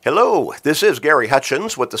Hello, this is Gary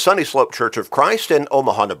Hutchins with the Sunny Slope Church of Christ in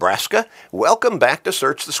Omaha, Nebraska. Welcome back to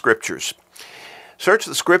Search the Scriptures. Search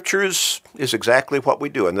the Scriptures is exactly what we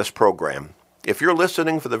do in this program. If you're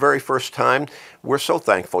listening for the very first time, we're so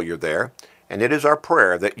thankful you're there, and it is our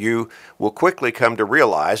prayer that you will quickly come to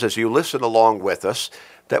realize as you listen along with us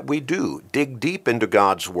that we do dig deep into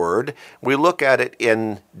God's Word. We look at it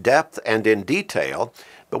in depth and in detail,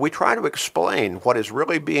 but we try to explain what is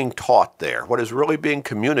really being taught there, what is really being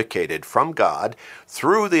communicated from God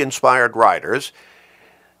through the inspired writers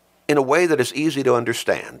in a way that is easy to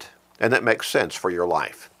understand and that makes sense for your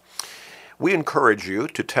life. We encourage you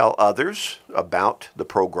to tell others about the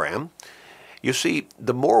program. You see,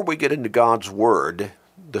 the more we get into God's Word,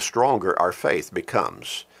 the stronger our faith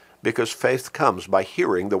becomes, because faith comes by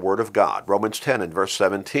hearing the Word of God. Romans 10 and verse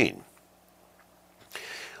 17.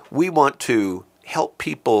 We want to help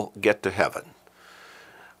people get to heaven.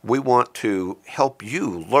 We want to help you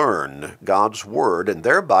learn God's Word and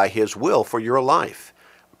thereby His will for your life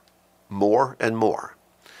more and more.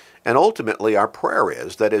 And ultimately, our prayer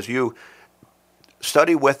is that as you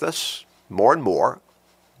study with us more and more,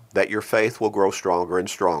 that your faith will grow stronger and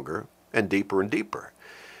stronger and deeper,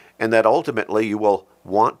 and that ultimately you will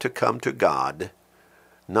want to come to God,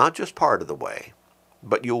 not just part of the way,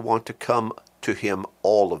 but you'll want to come to Him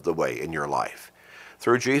all of the way in your life.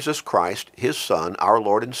 Through Jesus Christ, His Son, our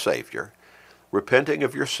Lord and Savior, repenting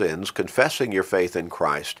of your sins, confessing your faith in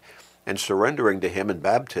Christ, and surrendering to Him in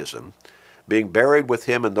baptism, being buried with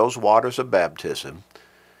Him in those waters of baptism,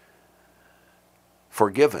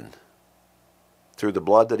 forgiven through the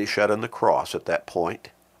blood that He shed on the cross at that point,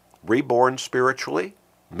 reborn spiritually,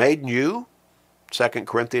 made new, 2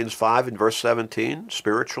 Corinthians 5 and verse 17,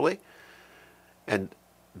 spiritually, and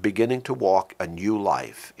beginning to walk a new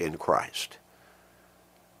life in Christ.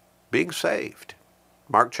 Being saved.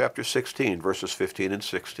 Mark chapter 16, verses 15 and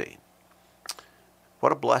 16.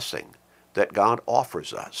 What a blessing that God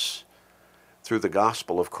offers us through the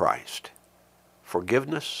gospel of Christ.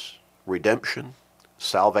 Forgiveness, redemption,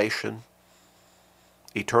 salvation,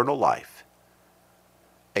 eternal life,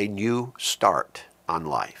 a new start on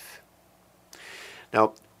life.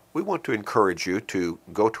 Now, we want to encourage you to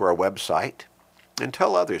go to our website and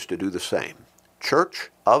tell others to do the same.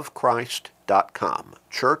 churchofchrist.com.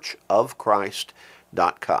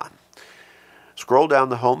 churchofchrist.com. Scroll down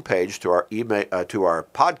the home page to our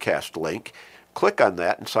podcast link. Click on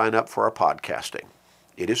that and sign up for our podcasting.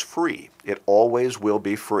 It is free. It always will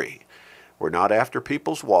be free. We're not after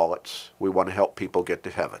people's wallets. We want to help people get to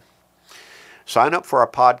heaven. Sign up for our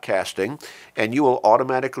podcasting, and you will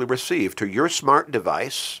automatically receive to your smart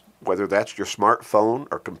device, whether that's your smartphone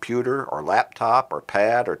or computer or laptop or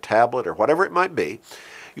pad or tablet or whatever it might be,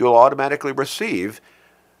 you'll automatically receive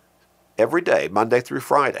every day, Monday through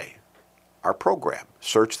Friday, our program,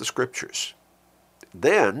 Search the Scriptures.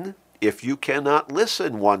 Then, if you cannot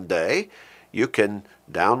listen one day, you can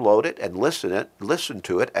download it and listen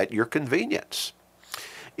to it at your convenience.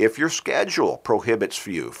 If your schedule prohibits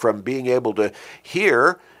you from being able to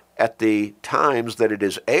hear at the times that it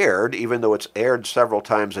is aired, even though it's aired several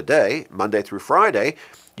times a day, Monday through Friday,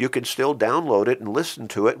 you can still download it and listen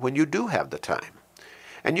to it when you do have the time.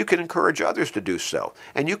 And you can encourage others to do so.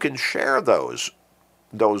 And you can share those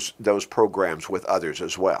programs with others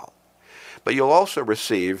as well. But you'll also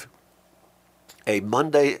receive a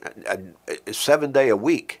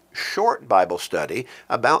 7-day-a-week short Bible study,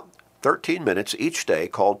 about 13 minutes each day,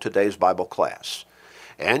 called Today's Bible Class.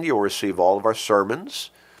 And you'll receive all of our sermons,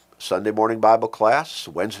 Sunday morning Bible class,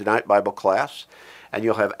 Wednesday night Bible class, and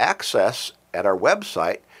you'll have access at our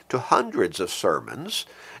website to hundreds of sermons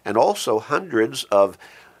and also hundreds of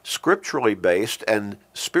scripturally based and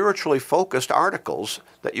spiritually focused articles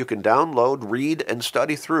that you can download, read, and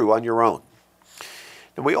study through on your own.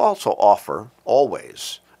 And we also offer,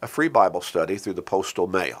 always, a free Bible study through the postal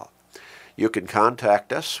mail. You can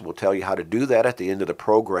contact us. We'll tell you how to do that at the end of the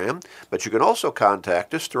program. But you can also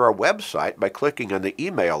contact us through our website by clicking on the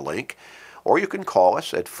email link, or you can call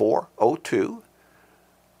us at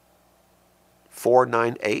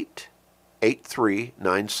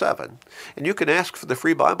 402-498-8397. And you can ask for the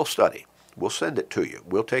free Bible study. We'll send it to you.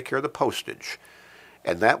 We'll take care of the postage.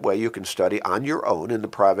 And that way you can study on your own in the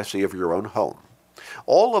privacy of your own home.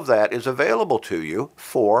 All of that is available to you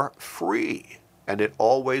for free. And it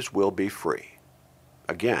always will be free.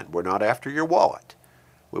 Again, we're not after your wallet.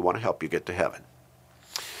 We want to help you get to heaven.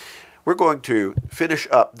 We're going to finish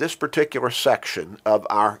up this particular section of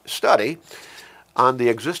our study on the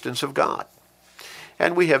existence of God.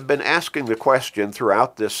 And we have been asking the question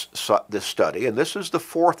throughout this study, and this is the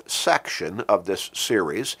fourth section of this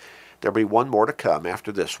series. There'll be one more to come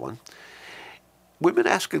after this one. we've been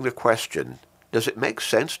asking the question, does it make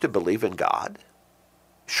sense to believe in God?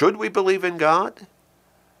 Should we believe in God?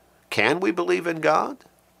 Can we believe in God?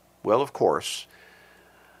 Well, of course,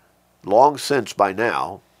 long since by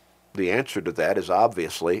now, the answer to that is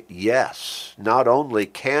obviously yes. Not only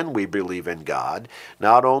can we believe in God,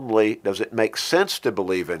 not only does it make sense to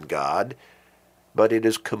believe in God, but it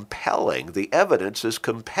is compelling, the evidence is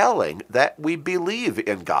compelling that we believe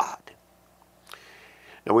in God.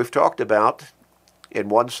 Now, we've talked about, in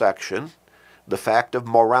one section, the fact of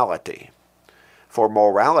morality. For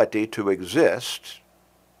morality to exist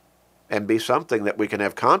and be something that we can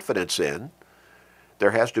have confidence in,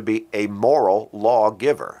 there has to be a moral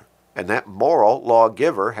lawgiver. And that moral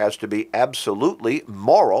lawgiver has to be absolutely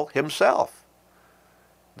moral himself.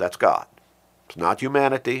 That's God. It's not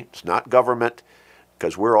humanity. It's not government,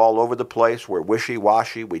 because we're all over the place. We're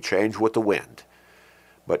wishy-washy. We change with the wind.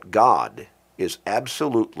 But God is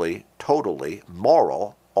absolutely, totally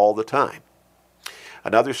moral all the time.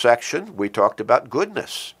 Another section, we talked about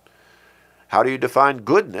goodness. How do you define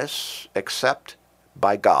goodness except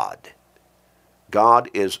by God? God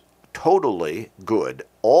is totally good,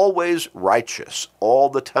 always righteous, all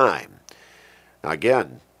the time. Now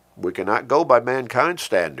again, we cannot go by mankind's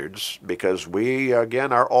standards because we,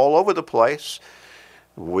 again, are all over the place.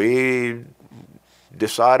 We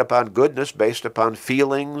decide upon goodness based upon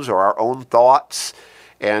feelings or our own thoughts,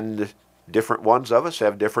 and different ones of us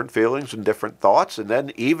have different feelings and different thoughts, and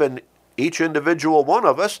then even each individual one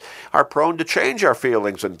of us are prone to change our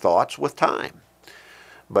feelings and thoughts with time.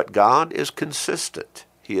 But God is consistent.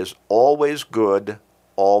 He is always good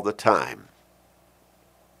all the time.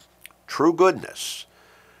 True goodness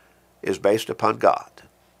is based upon God.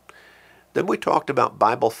 Then we talked about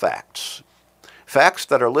Bible facts. Facts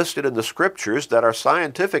that are listed in the Scriptures that are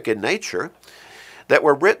scientific in nature, that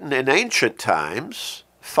were written in ancient times,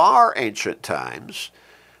 far ancient times,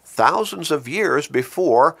 thousands of years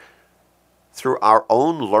before, through our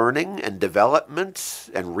own learning and development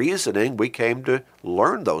and reasoning, we came to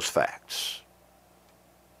learn those facts.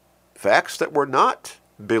 Facts that were not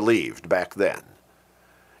believed back then.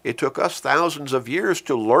 It took us thousands of years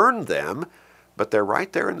to learn them, but they're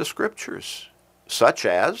right there in the Scriptures, such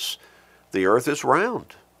as the earth is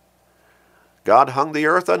round. God hung the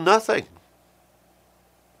earth on nothing.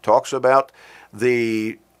 Talks about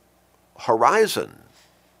the horizon,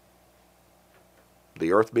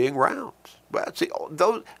 the earth being round. Well, see,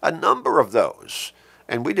 a number of those,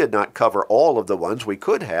 and we did not cover all of the ones we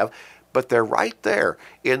could have, but they're right there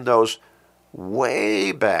in those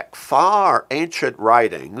way back, far ancient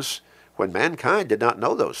writings when mankind did not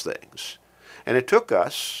know those things. And it took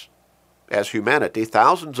us, as humanity,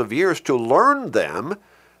 thousands of years to learn them,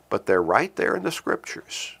 but they're right there in the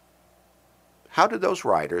Scriptures. How did those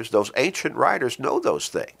writers, those ancient writers, know those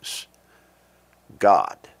things?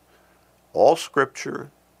 God. All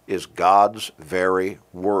Scripture is God's very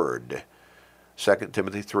word. 2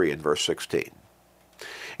 Timothy 3 and verse 16.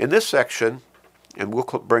 In this section, and we'll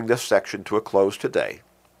bring this section to a close today,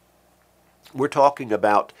 we're talking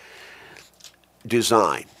about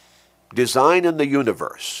design. Design in the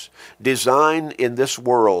universe. Design in this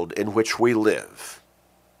world in which we live.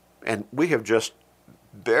 And we have just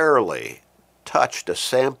barely touched a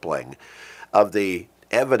sampling of the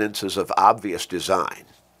evidences of obvious design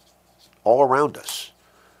all around us.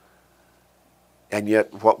 And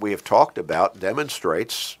yet what we have talked about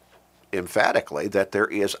demonstrates emphatically that there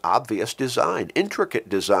is obvious design, intricate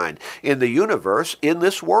design in the universe, in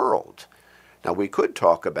this world. Now we could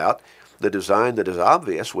talk about the design that is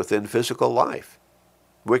obvious within physical life.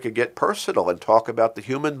 We could get personal and talk about the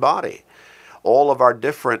human body, all of our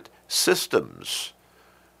different systems,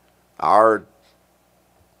 our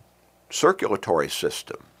circulatory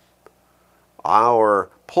system, our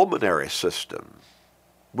pulmonary system.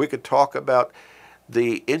 We could talk about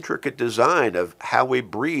the intricate design of how we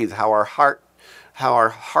breathe, how our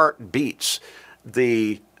heart beats,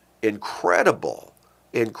 the incredible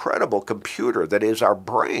computer that is our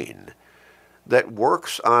brain that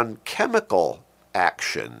works on chemical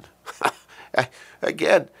action.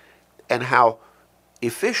 Again, and how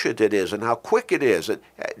efficient it is and how quick it is.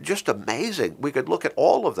 Just amazing. We could look at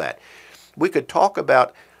all of that. We could talk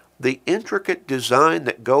about the intricate design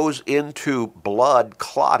that goes into blood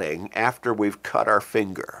clotting after we've cut our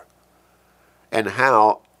finger, and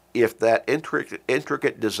how if that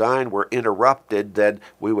intricate design were interrupted, then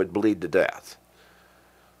we would bleed to death.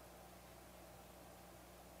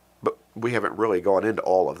 But we haven't really gone into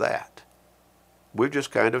all of that. We've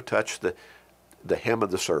just kind of touched the hem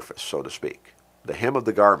of the surface, so to speak, the hem of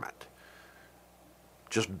the garment.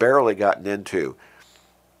 Just barely gotten into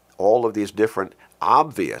all of these different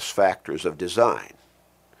obvious factors of design.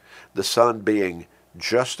 The sun being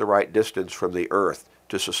just the right distance from the earth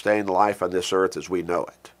to sustain life on this earth as we know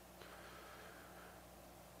it.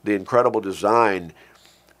 The incredible design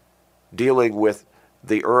dealing with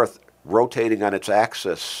the earth rotating on its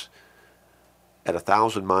axis at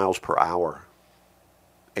 1,000 miles per hour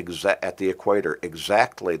at the equator,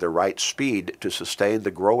 exactly the right speed to sustain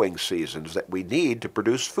the growing seasons that we need to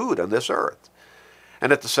produce food on this earth.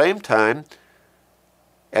 And at the same time,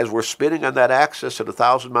 as we're spinning on that axis at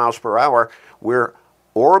 1,000 miles per hour, we're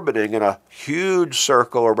orbiting in a huge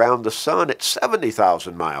circle around the sun at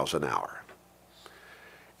 70,000 miles an hour.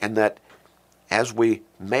 And that as we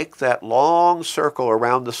make that long circle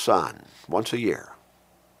around the sun once a year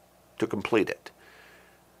to complete it,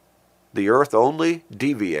 the earth only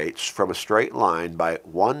deviates from a straight line by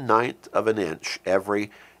 1/9 of an inch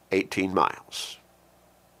every 18 miles.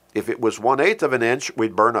 If it was 1/8 of an inch,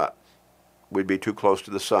 we'd burn up. We'd be too close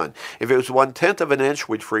to the sun. If it was 1/10 of an inch,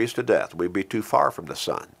 we'd freeze to death. We'd be too far from the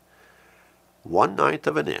sun. 1/9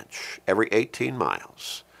 of an inch every 18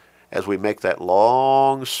 miles as we make that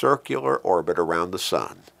long circular orbit around the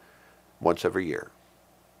sun once every year.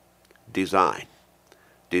 Design.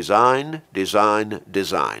 Design, design,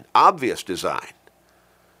 design. Obvious design.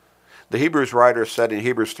 The Hebrews writer said in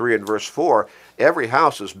Hebrews 3 and verse 4, every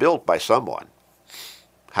house is built by someone.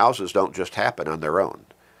 Houses don't just happen on their own.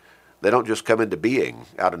 They don't just come into being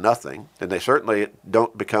out of nothing, and they certainly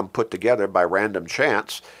don't become put together by random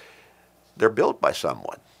chance. They're built by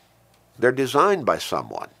someone. They're designed by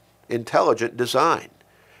someone. Intelligent design.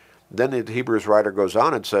 Then the Hebrews writer goes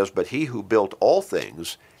on and says, but he who built all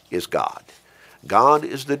things is God. God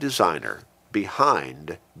is the designer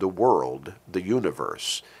behind the world, the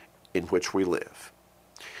universe in which we live.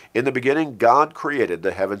 In the beginning, God created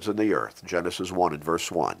the heavens and the earth, Genesis 1 and verse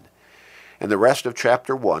 1. And the rest of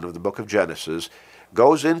chapter 1 of the book of Genesis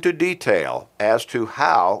goes into detail as to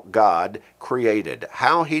how God created,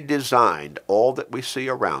 how he designed all that we see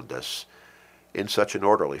around us in such an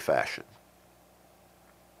orderly fashion.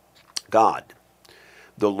 God,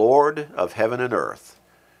 the Lord of heaven and earth,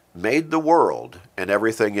 made the world and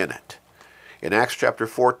everything in it. In Acts chapter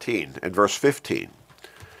 14 and verse 15,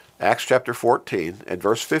 Acts chapter 14 and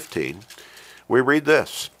verse 15, we read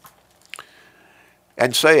this.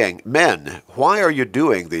 And saying, men, why are you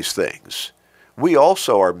doing these things? We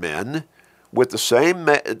also are men with the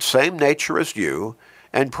same nature as you,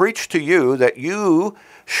 and preach to you that you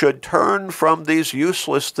should turn from these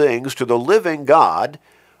useless things to the living God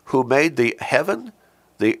who made the heaven,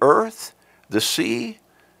 the earth, the sea,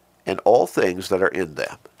 and all things that are in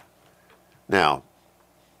them. Now,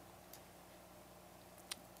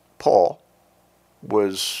 Paul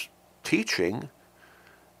was teaching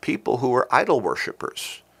people who were idol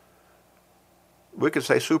worshippers. We could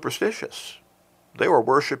say superstitious. They were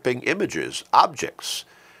worshiping images, objects,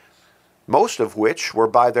 most of which were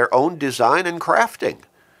by their own design and crafting.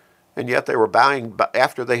 And yet they were bowing,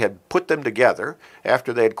 after they had put them together,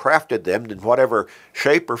 after they had crafted them in whatever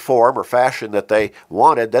shape or form or fashion that they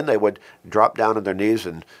wanted, then they would drop down on their knees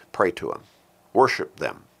and pray to them, worship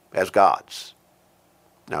them as gods.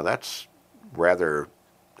 Now that's rather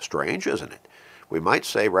strange, isn't it? We might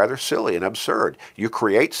say rather silly and absurd. You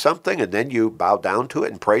create something and then you bow down to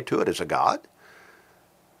it and pray to it as a god?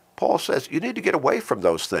 Paul says you need to get away from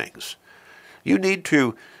those things. You need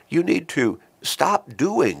to stop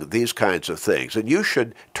doing these kinds of things, and you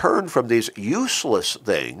should turn from these useless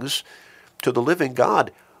things to the living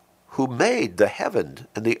God who made the heaven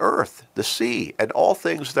and the earth, the sea, and all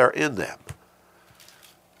things that are in them.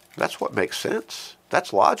 That's what makes sense.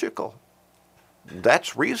 That's logical.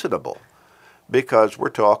 That's reasonable, because we're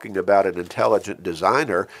talking about an intelligent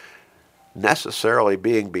designer necessarily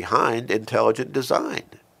being behind intelligent design,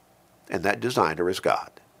 and that designer is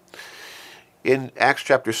God. In Acts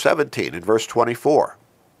chapter 17 and verse 24,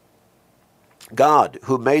 God,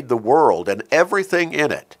 who made the world and everything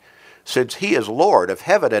in it, since he is Lord of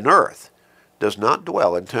heaven and earth, does not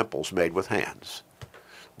dwell in temples made with hands.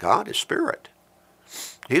 God is spirit.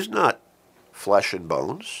 He's not flesh and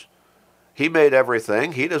bones. He made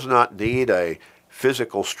everything. He does not need a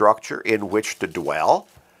physical structure in which to dwell,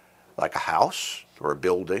 like a house or a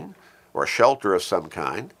building or a shelter of some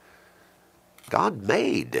kind. God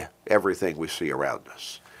made everything we see around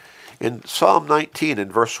us. In Psalm 19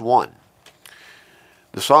 and verse 1,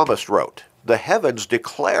 the psalmist wrote, the heavens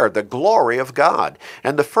declare the glory of God,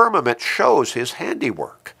 and the firmament shows his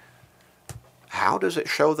handiwork. How does it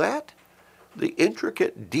show that? The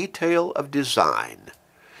intricate detail of design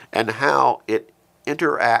and how it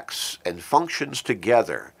interacts and functions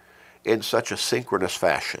together in such a synchronous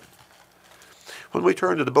fashion. When we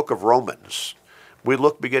turn to the book of Romans, We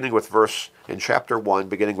look in chapter 1,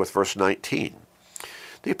 beginning with verse 19.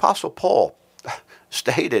 The Apostle Paul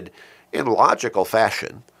stated in logical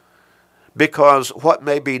fashion, because what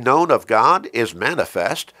may be known of God is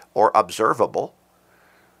manifest or observable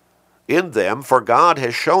in them, for God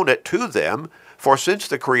has shown it to them, for since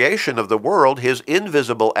the creation of the world, his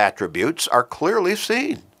invisible attributes are clearly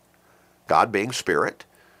seen, God being spirit,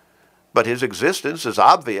 but his existence is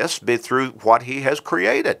obvious through what he has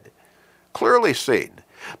created, clearly seen,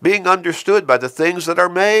 being understood by the things that are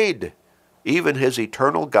made, even his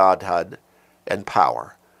eternal Godhead and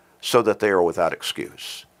power, so that they are without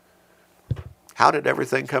excuse. How did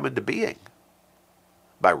everything come into being?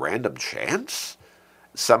 By random chance?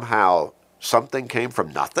 Somehow something came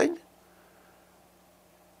from nothing?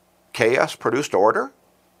 Chaos produced order?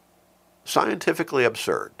 Scientifically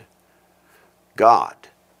absurd. God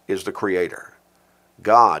is the creator.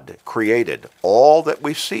 God created all that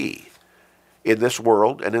we see in this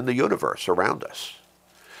world and in the universe around us.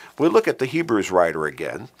 We look at the Hebrews writer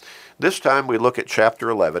again. This time we look at chapter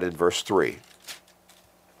 11 and verse 3.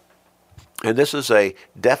 And this is a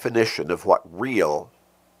definition of what real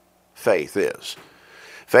faith is.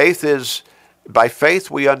 By faith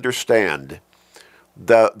we understand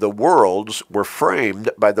the worlds were framed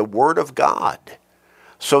by the Word of God,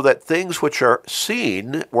 so that things which are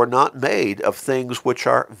seen were not made of things which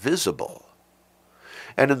are visible.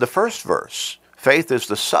 And in the first verse, faith is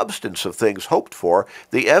the substance of things hoped for,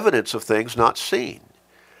 the evidence of things not seen.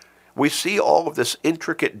 We see all of this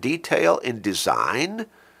intricate detail in design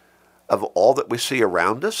of all that we see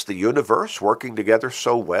around us, the universe working together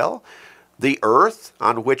so well, the earth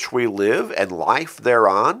on which we live and life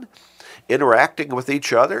thereon, interacting with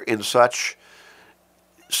each other in such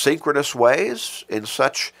synchronous ways, in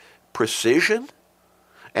such precision,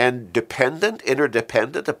 and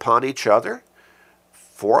interdependent upon each other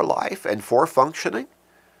for life and for functioning.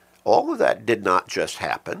 All of that did not just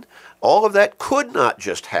happen. All of that could not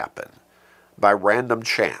just happen by random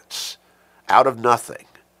chance, out of nothing.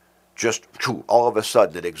 Just all of a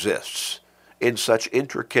sudden it exists in such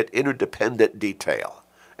intricate, interdependent detail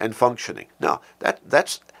and functioning. No,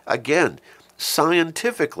 that's, again,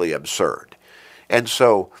 scientifically absurd. And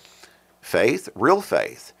so faith, real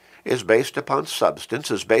faith, is based upon substance,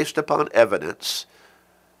 is based upon evidence,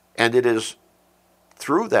 and it is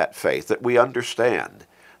through that faith that we understand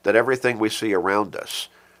that everything we see around us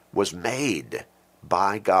was made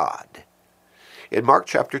by God. In Mark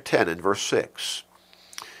chapter 10 and verse 6,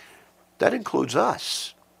 that includes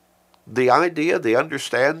us. The idea, the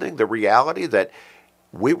understanding, the reality that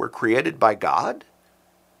we were created by God.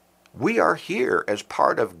 We are here as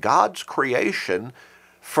part of God's creation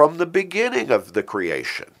from the beginning of the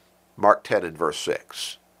creation. Mark 10 and verse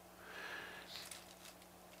 6.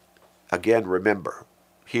 Again, remember,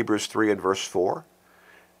 Hebrews 3 and verse 4.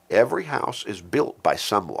 Every house is built by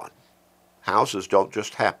someone. Houses don't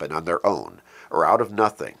just happen on their own or out of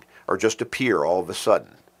nothing or just appear all of a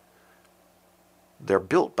sudden. They're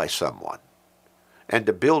built by someone. And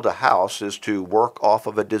to build a house is to work off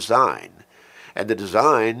of a design. And the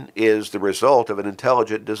design is the result of an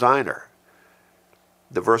intelligent designer.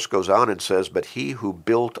 The verse goes on and says, but he who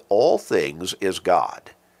built all things is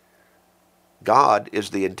God. God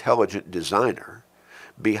is the intelligent designer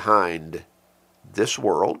behind this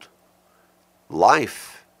world,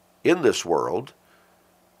 life in this world,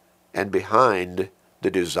 and behind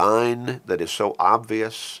the design that is so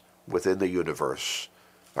obvious within the universe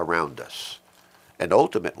around us. And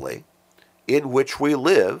ultimately, in which we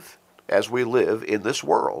live as we live in this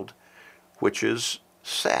world, which is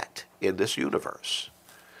set in this universe.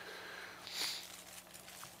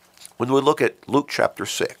 When we look at Luke chapter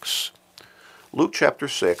 6,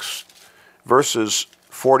 verses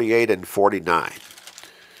 48 and 49,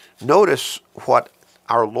 notice what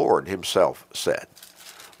our Lord himself said.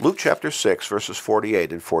 Luke chapter 6, verses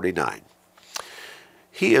 48 and 49.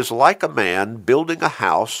 He is like a man building a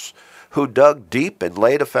house who dug deep and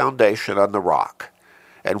laid a foundation on the rock.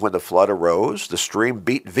 And when the flood arose, the stream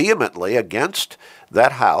beat vehemently against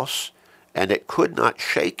that house, and it could not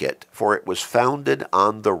shake it, for it was founded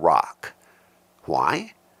on the rock.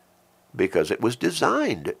 Why? Because it was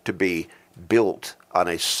designed to be built on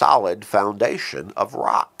a solid foundation of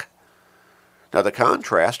rock. Now the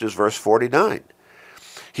contrast is verse 49.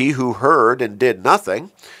 He who heard and did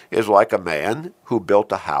nothing is like a man who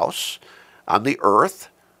built a house on the earth,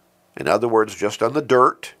 in other words, just on the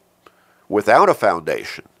dirt, without a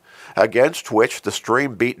foundation, against which the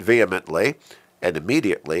stream beat vehemently, and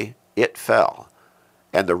immediately it fell,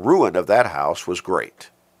 and the ruin of that house was great.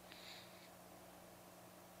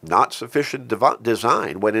 Not sufficient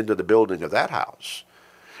design went into the building of that house.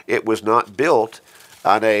 It was not built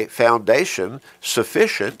on a foundation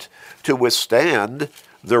sufficient to withstand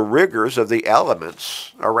the rigors of the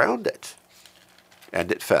elements around it.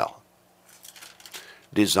 And it fell.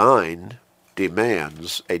 Design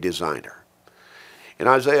demands a designer. In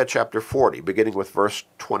Isaiah chapter 40, beginning with verse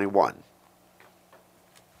 21,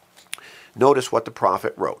 notice what the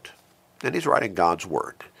prophet wrote. And he's writing God's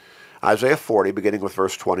word. Isaiah 40, beginning with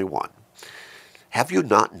verse 21. Have you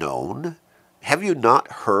not known? Have you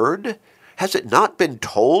not heard? Has it not been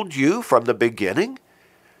told you from the beginning?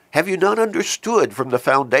 Have you not understood from the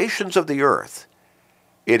foundations of the earth?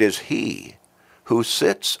 It is he who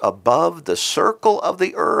sits above the circle of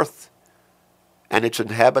the earth, and its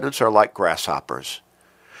inhabitants are like grasshoppers,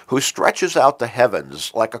 who stretches out the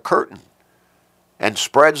heavens like a curtain, and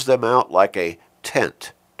spreads them out like a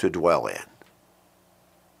tent to dwell in.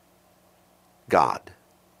 God.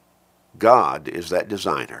 God is that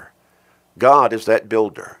designer. God is that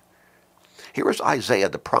builder. Here is Isaiah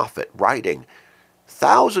the prophet writing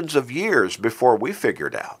thousands of years before we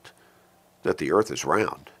figured out that the earth is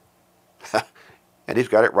round. And he's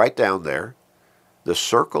got it right down there, the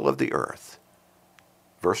circle of the earth.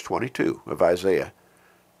 Verse 22 of Isaiah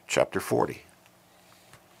chapter 40.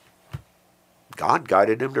 God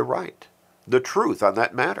guided him to write the truth on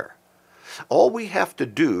that matter. All we have to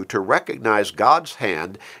do to recognize God's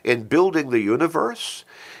hand in building the universe,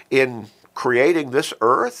 in creating this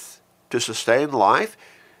earth to sustain life,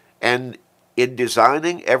 and in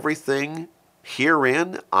designing everything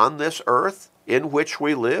herein on this earth in which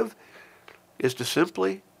we live, is to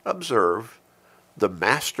simply observe the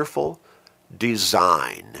masterful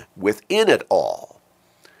design within it all.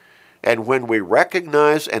 And when we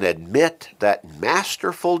recognize and admit that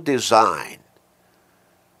masterful design,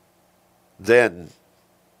 then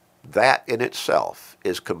that in itself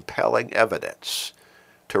is compelling evidence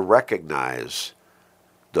to recognize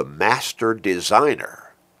the master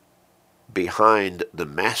designer behind the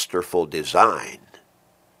masterful design.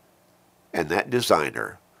 And that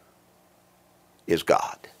designer is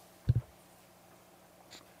God.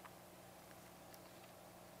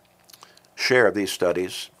 Share these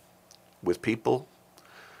studies with people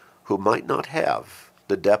who might not have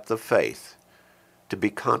the depth of faith to be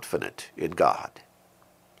confident in God.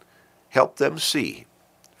 Help them see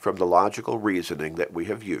from the logical reasoning that we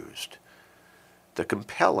have used the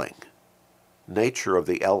compelling nature of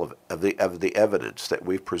the evidence that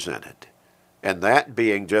we've presented, and that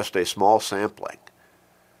being just a small sampling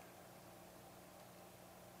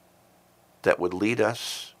that would lead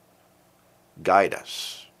us, guide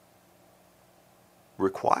us,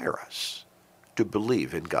 require us to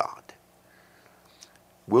believe in God.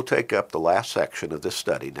 We'll take up the last section of this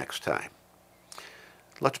study next time.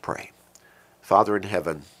 Let's pray. Father in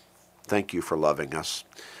heaven, thank you for loving us.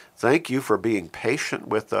 Thank you for being patient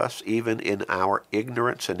with us even in our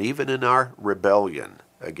ignorance and even in our rebellion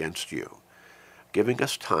against you, giving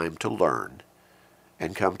us time to learn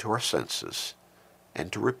and come to our senses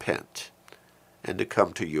and to repent and to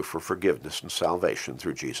come to you for forgiveness and salvation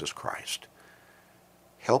through Jesus Christ.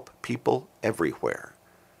 Help people everywhere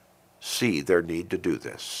see their need to do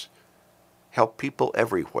this. Help people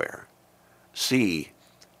everywhere see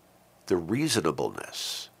the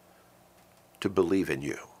reasonableness to believe in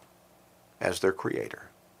you as their Creator,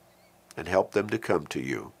 and help them to come to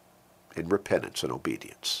you in repentance and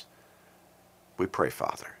obedience. We pray,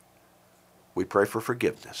 Father. We pray for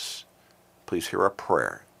forgiveness. Please hear our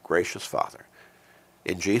prayer, gracious Father.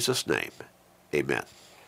 In Jesus' name, amen.